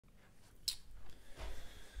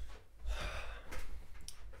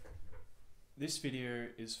This video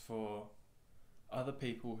is for other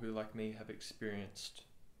people who, like me, have experienced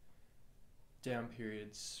down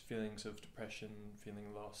periods, feelings of depression,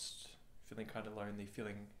 feeling lost, feeling kind of lonely,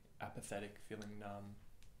 feeling apathetic, feeling numb,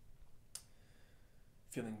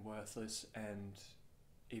 feeling worthless, and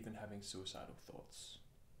even having suicidal thoughts.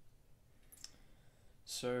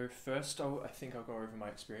 So first, I think I'll go over my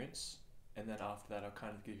experience, and then after that I'll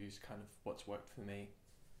kind of give you kind of what's worked for me,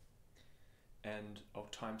 and I'll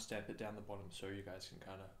timestamp it down the bottom so you guys can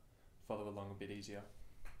kind of follow along a bit easier.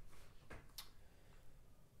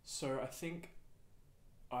 So I think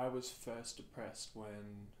I was first depressed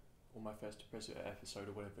or my first depressive episode,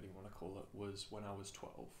 or whatever you want to call it, was when I was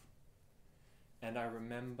 12. And I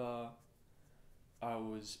remember I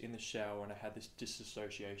was in the shower and I had this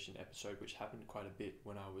disassociation episode, which happened quite a bit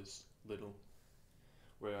when I was little,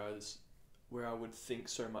 where I would think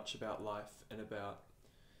so much about life and about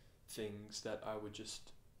things that I would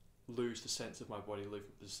just lose the sense of my body, lose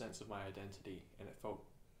the sense of my identity, and it felt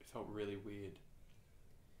really weird.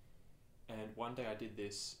 And one day I did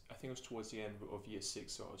this, I think it was towards the end of year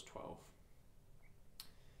 6, so I was 12.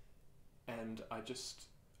 And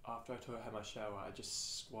after I had my shower, I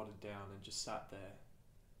just squatted down and just sat there,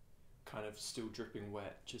 kind of still dripping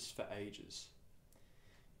wet, just for ages.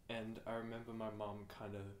 And I remember my mum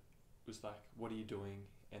kind of was like, "What are you doing?"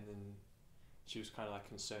 And then she was kind of like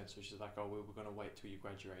concerned, so she's like, "Oh, we were going to wait till you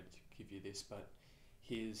graduated to give you this, but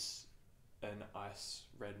here's an ice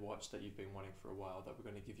red watch that you've been wanting for a while that we're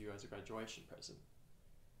going to give you as a graduation present."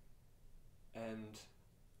 And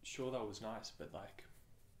sure, that was nice, but like,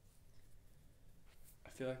 I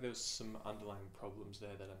feel like there's some underlying problems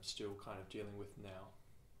there that I'm still kind of dealing with now.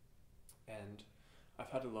 And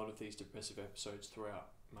I've had a lot of these depressive episodes throughout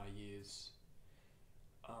my years.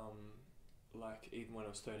 Like even when I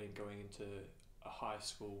was 13 going into a high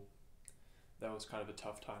school, that was kind of a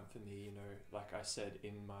tough time for me, you know. Like I said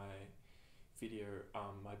in my video,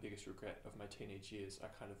 my biggest regret of my teenage years, I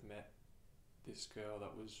kind of met this girl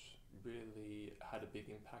that really had a big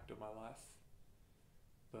impact on my life,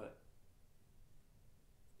 but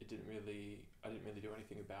I didn't really do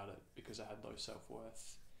anything about it because I had low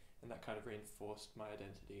self-worth, and that kind of reinforced my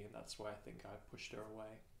identity, and that's why I think I pushed her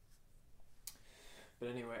away. But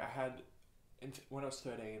anyway, when I was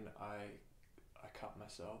 13, I cut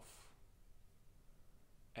myself,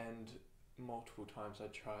 and multiple times I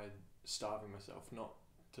tried starving myself,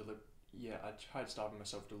 I tried starving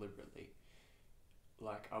myself deliberately.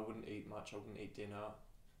 Like I wouldn't eat much, I wouldn't eat dinner.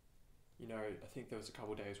 You know, I think there was a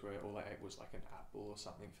couple of days where all I ate was like an apple or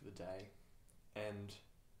something for the day, and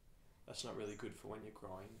that's not really good for when you're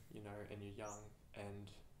growing, you know, and you're young.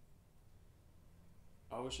 And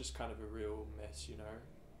I was just kind of a real mess, you know.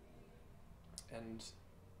 And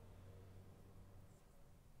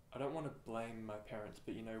I don't want to blame my parents,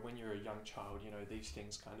 but you know, when you're a young child, you know, these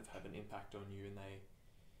things kind of have an impact on you, and they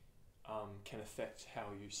can affect how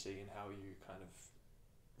you see and how you kind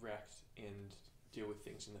of react and deal with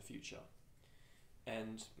things in the future.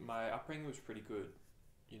 And my upbringing was pretty good,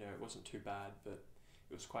 you know, it wasn't too bad, but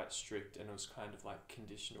it was quite strict, and it was kind of like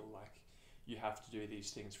conditional, like you have to do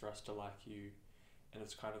these things for us to like you. And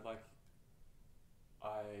it's kind of like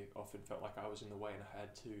I often felt like I was in the way, and I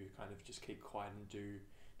had to kind of just keep quiet and do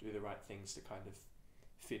the right things to kind of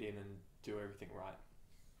fit in and do everything right.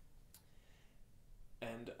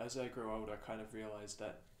 And as I grew older, I kind of realized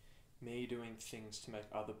that me doing things to make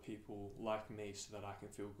other people like me so that I can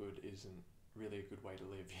feel good isn't really a good way to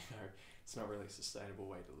live, you know. It's not really a sustainable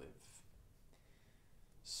way to live.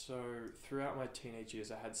 So throughout my teenage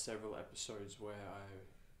years, I had several episodes where I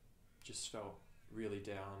just felt really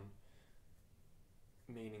down,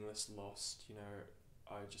 meaningless, lost, you know.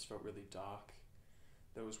 I just felt really dark.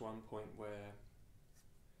 There was one point where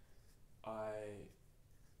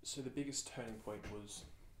so the biggest turning point was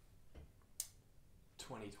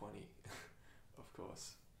 2020, of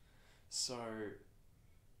course. So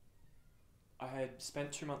I had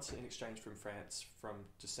spent 2 months in exchange from France from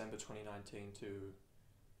December 2019 to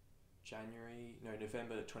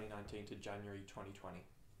November 2019 to January 2020.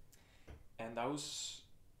 And that was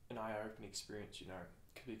an eye-opening experience, you know,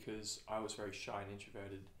 because I was very shy and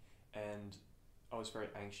introverted, and I was very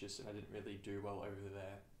anxious, and I didn't really do well over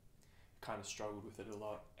there. Kind of struggled with it a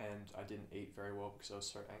lot, and I didn't eat very well because I was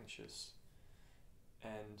so anxious.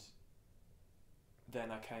 And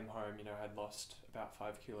then I came home, you know, I had lost about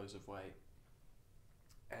 5 kilos of weight,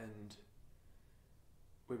 and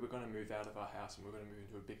we were going to move out of our house and we were going to move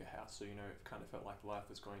into a bigger house, so you know, it kind of felt like life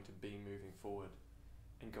was going to be moving forward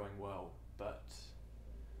and going well. But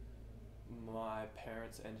my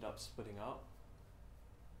parents ended up splitting up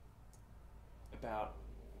about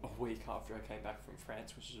a week after I came back from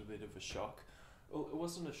France, which was a bit of a shock. Well, it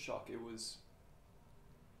wasn't a shock. It was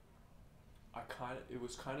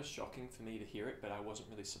kind of shocking for me to hear it, but I wasn't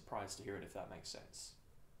really surprised to hear it, if that makes sense.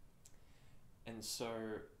 And so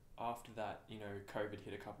after that, COVID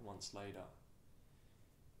hit a couple months later.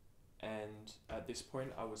 And at this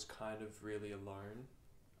point, I was kind of really alone.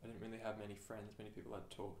 I didn't really have many friends, many people I'd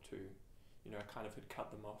talk to. I kind of had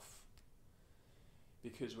cut them off.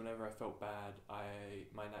 Because whenever I felt bad,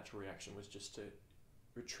 my natural reaction was just to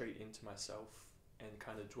retreat into myself and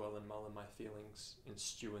kind of dwell and mull in my feelings and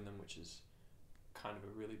stew in them, which is kind of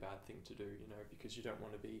a really bad thing to do, because you don't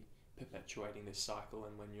want to be perpetuating this cycle.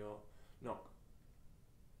 And when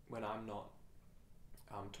I'm not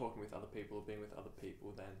talking with other people or being with other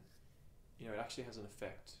people, then it actually has an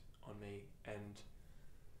effect on me. And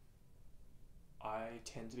I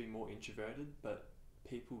tend to be more introverted, but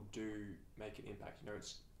people do make an impact.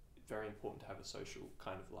 It's very important to have a social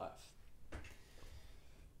kind of life.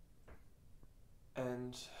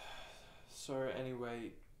 And so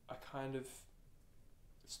anyway, I kind of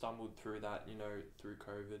stumbled through that, through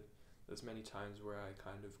COVID. There's many times where I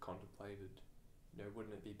kind of contemplated,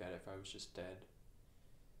 wouldn't it be better if I was just dead?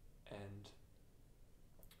 And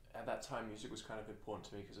at that time, music was kind of important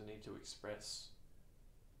to me because I needed to express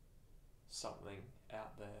something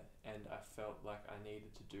out there, and I felt like I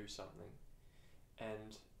needed to do something.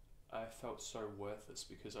 And I felt so worthless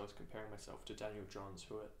because I was comparing myself to Daniel Johns,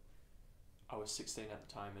 who I was 16 at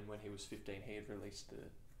the time, and when he was 15, he had released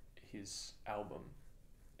his album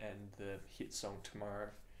and the hit song Tomorrow,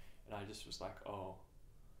 and I just was like, oh,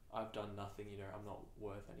 I've done nothing, I'm not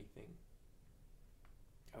worth anything.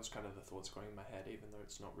 That was kind of the thoughts going in my head, even though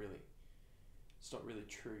it's not really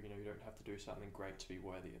true. You don't have to do something great to be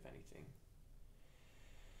worthy of anything.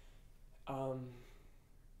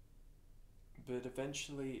 But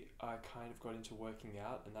eventually I kind of got into working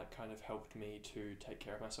out, and that kind of helped me to take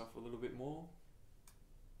care of myself a little bit more,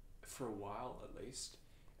 for a while at least.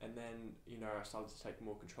 And then, I started to take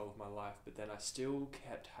more control of my life, but then I still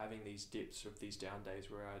kept having these dips of these down days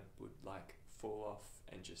where I would fall off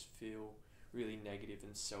and just feel really negative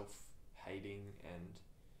and self-hating, and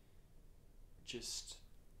just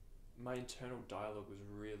my internal dialogue was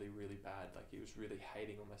really, really bad. It was really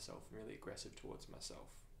hating on myself and really aggressive towards myself.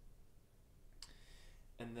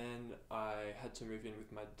 And then I had to move in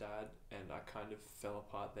with my dad, and I kind of fell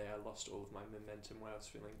apart there. I lost all of my momentum when I was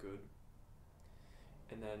feeling good.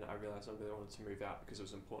 And then I realised I really wanted to move out because it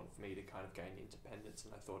was important for me to kind of gain independence,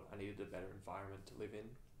 and I thought I needed a better environment to live in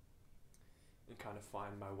and kind of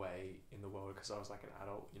find my way in the world, because I was like an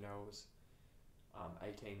adult, I was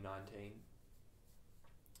 18, 19.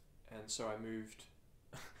 And so I moved.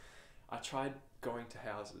 I tried going to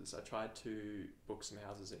houses. I tried to book some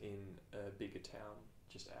houses in a bigger town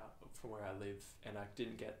just out from where I live, and I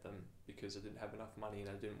didn't get them because I didn't have enough money, and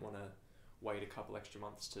I didn't want to wait a couple extra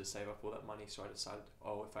months to save up all that money. So I decided,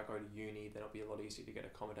 if I go to uni, then it'll be a lot easier to get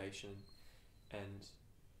accommodation. And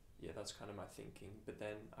yeah, that's kind of my thinking. But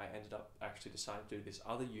then I ended up actually deciding to do this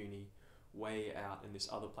other uni way out in this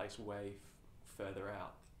other place way further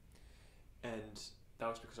out. And that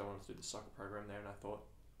was because I wanted to do the soccer program there, and I thought,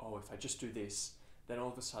 if I just do this, then all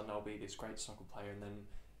of a sudden I'll be this great soccer player, and then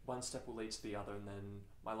one step will lead to the other, and then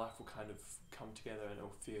my life will kind of come together, and it'll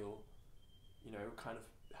feel, kind of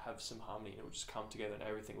have some harmony, and it will just come together, and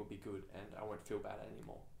everything will be good, and I won't feel bad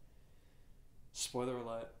anymore. Spoiler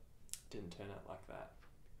alert, didn't turn out like that.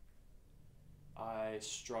 I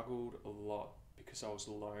struggled a lot because I was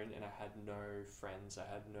alone, and I had no friends.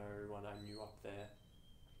 I had no one I knew up there.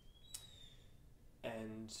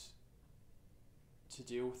 And to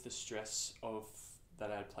deal with the stress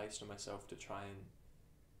that I had placed on myself to try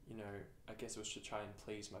and, I guess it was to try and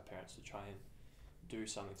please my parents, to try and do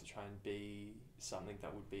something, to try and be something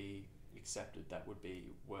that would be accepted, that would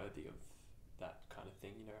be worthy of that kind of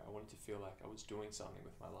thing. I wanted to feel like I was doing something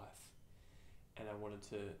with my life, and I wanted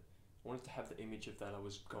to have the image of that I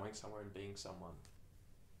was going somewhere and being someone.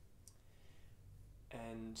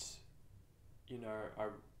 And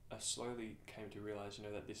I slowly came to realize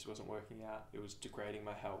that this wasn't working out. It was degrading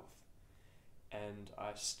my health, and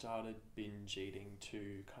I started binge eating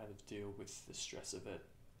to kind of deal with the stress of it.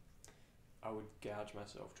 I would gouge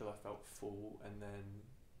myself till I felt full, and then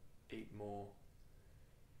eat more,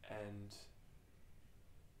 and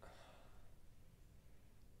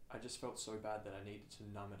I just felt so bad that I needed to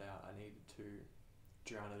numb it out. I needed to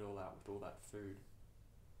drown it all out with all that food.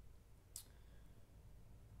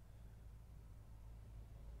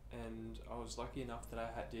 And I was lucky enough that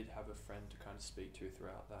I did have a friend to kind of speak to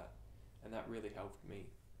throughout that, and that really helped me.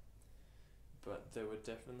 But there were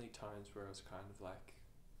definitely times where I was kind of like,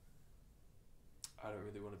 I don't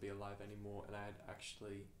really want to be alive anymore, and I had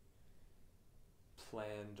actually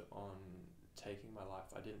planned on taking my life.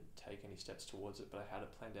 I didn't take any steps towards it, but I had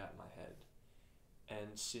it planned out in my head.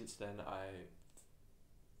 And since then, I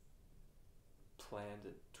planned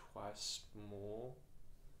it twice more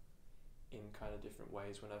in kind of different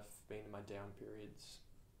ways when I've been in my down periods.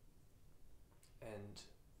 And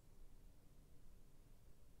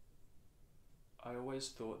I always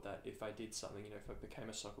thought that if I did something, if I became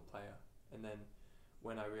a soccer player, and then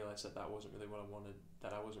when I realised that that wasn't really what I wanted,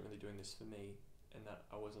 that I wasn't really doing this for me, and that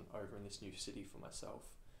I wasn't over in this new city for myself,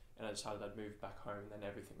 and I decided I'd move back home, then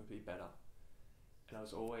everything would be better. And I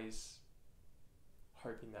was always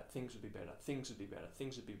hoping that things would be better,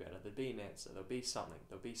 there'd be an answer, there'll be something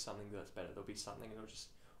that's better, there'll be something, and it'll just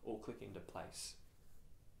all click into place.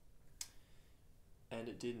 And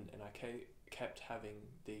it didn't, and I kept having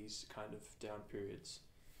these kind of down periods.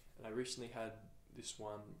 And I recently had this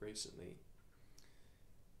one recently,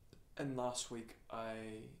 and last week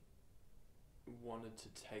I wanted to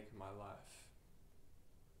take my life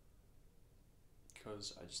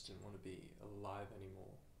because I just didn't want to be alive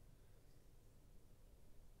anymore.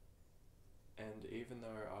 And even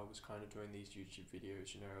though I was kind of doing these YouTube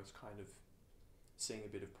videos, I was kind of seeing a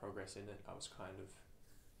bit of progress in it, I was kind of,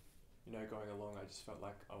 going along. I just felt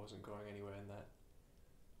like I wasn't going anywhere, and that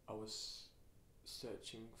I was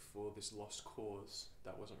searching for this lost cause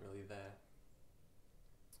that wasn't really there.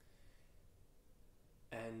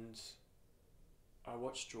 And I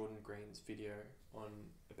watched Jordan Green's video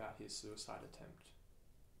about his suicide attempt,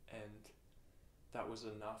 and that was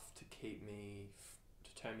enough to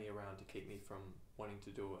turn me around, to keep me from wanting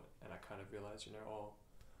to do it. And I kind of realized,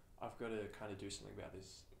 I've got to kind of do something about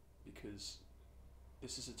this, because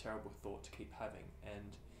this is a terrible thought to keep having,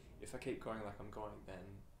 and if I keep going like I'm going,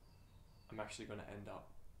 then I'm actually going to end up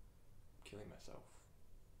killing myself.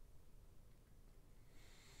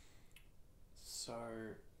 So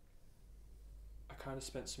I kind of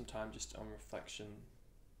spent some time just on reflection,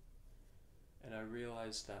 and I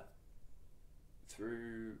realized that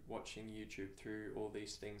through watching YouTube, through all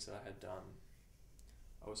these things that I had done,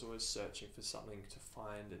 I was always searching for something to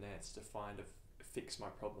find an answer, to fix my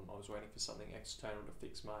problem. I was waiting for something external to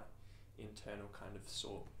fix my internal kind of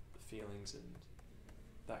feelings and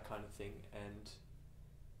that kind of thing, and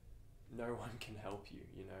no one can help you,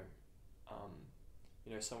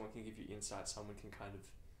 someone can give you insight, someone can kind of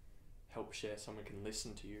help share, someone can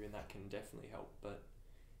listen to you, and that can definitely help, but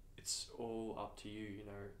it's all up to you,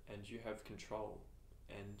 and you have control.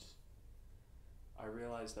 And I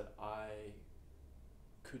realized that I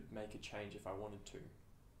could make a change if I wanted to,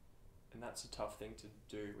 and that's a tough thing to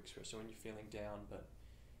do, especially when you're feeling down, but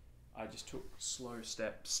I just took slow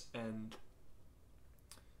steps, and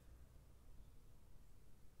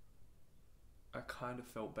I kind of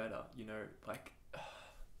felt better,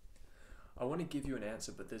 I want to give you an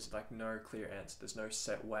answer, but there's no clear answer. There's no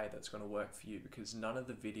set way that's going to work for you, because none of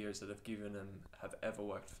the videos that I've given them have ever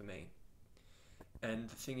worked for me. And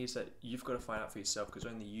the thing is that you've got to find out for yourself, because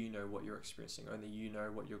only you know what you're experiencing, only you know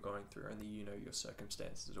what you're going through, only you know your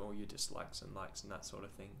circumstances, all your dislikes and likes and that sort of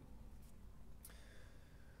thing.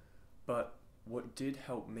 But what did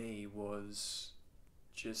help me was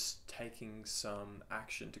just taking some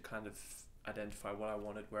action to kind of identify what I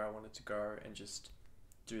wanted, where I wanted to go, and just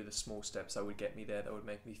do the small steps that would get me there, that would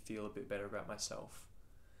make me feel a bit better about myself.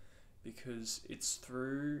 Because it's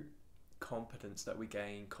through competence that we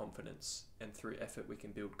gain confidence, and through effort we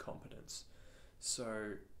can build competence.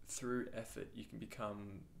 So through effort you can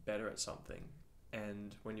become better at something,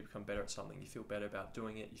 and when you become better at something, you feel better about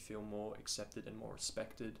doing it, you feel more accepted and more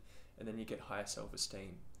respected, and then you get higher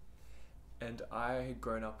self-esteem. And I had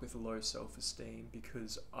grown up with low self-esteem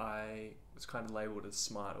because I was kind of labelled as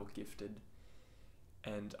smart or gifted,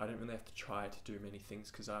 and I didn't really have to try to do many things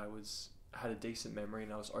because I had a decent memory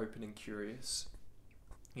and I was open and curious.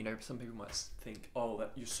 Some people might think, oh,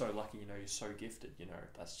 that you're so lucky, you're so gifted,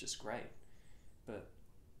 that's just great. But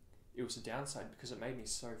it was a downside because it made me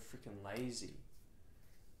so freaking lazy.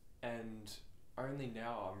 And only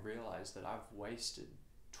now I'm realised that I've wasted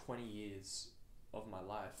 20 years of my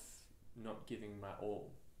life not giving my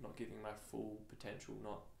all, not giving my full potential,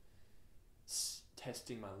 not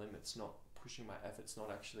testing my limits, not pushing my efforts, not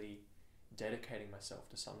actually dedicating myself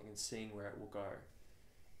to something and seeing where it will go,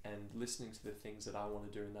 and listening to the things that I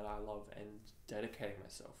want to do and that I love, and dedicating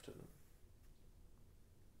myself to them.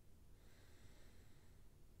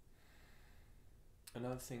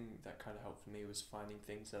 Another thing that kind of helped for me was finding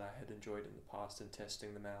things that I had enjoyed in the past and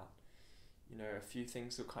testing them out. A few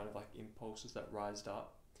things were kind of like impulses that rised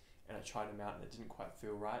up, and I tried them out and it didn't quite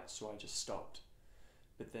feel right, so I just stopped.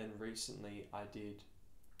 But then recently I did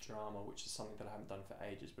drama, which is something that I haven't done for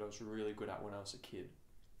ages, but I was really good at when I was a kid.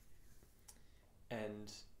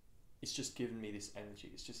 And it's just given me this energy.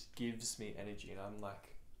 It just gives me energy, and I'm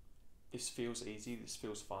like, this feels easy, this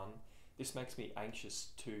feels fun. This makes me anxious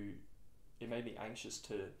to, it made me anxious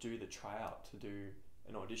to do the tryout, to do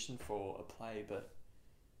an audition for a play, but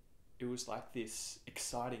it was like this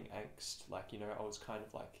exciting angst. Like, you know, I was kind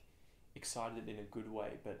of like excited in a good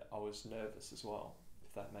way, but I was nervous as well,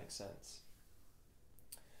 if that makes sense.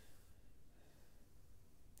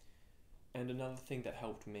 And another thing that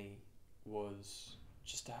helped me was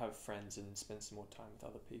just to have friends and spend some more time with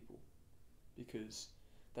other people, because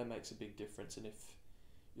that makes a big difference. And if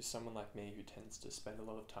you're someone like me who tends to spend a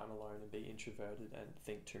lot of time alone and be introverted and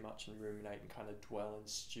think too much and ruminate and kind of dwell and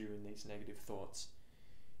stew in these negative thoughts,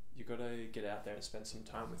 you got to get out there and spend some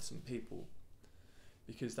time with some people,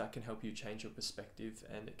 because that can help you change your perspective,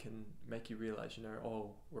 and it can make you realize, you know,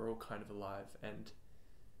 oh, we're all kind of alive. And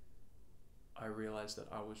I realized that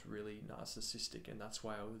I was really narcissistic, and that's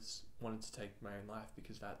why I was wanted to take my own life,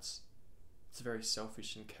 because it's a very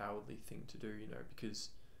selfish and cowardly thing to do, you know, because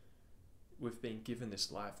we've been given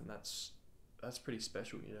this life, and that's pretty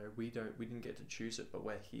special, you know. We didn't get to choose it, but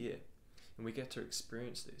we're here, and we get to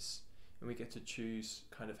experience this, and we get to choose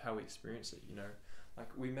kind of how we experience it, you know. Like,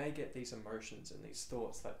 we may get these emotions and these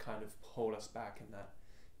thoughts that kind of hold us back and that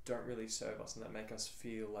don't really serve us, and that make us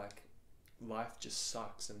feel like life just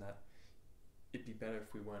sucks and that it'd be better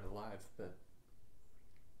if we weren't alive. But,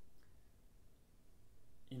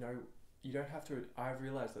 you know, you don't have to, I've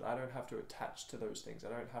realized that I don't have to attach to those things. I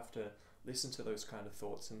don't have to listen to those kind of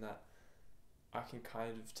thoughts, and that I can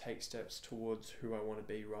kind of take steps towards who I want to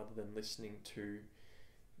be, rather than listening to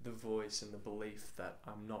the voice and the belief that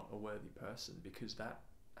I'm not a worthy person, because that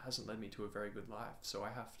hasn't led me to a very good life. So I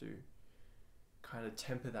have to kind of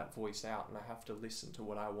temper that voice out, and I have to listen to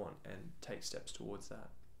what I want and take steps towards that.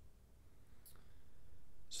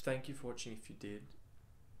 So thank you for watching if you did.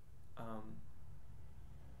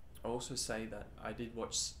 I'll also say that I did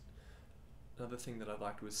watch, another thing that I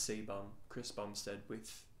liked was Chris Bumstead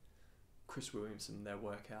with Chris Williamson, their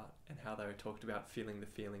workout, and how they talked about feeling the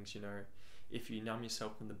feelings, you know. If you numb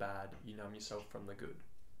yourself from the bad, you numb yourself from the good.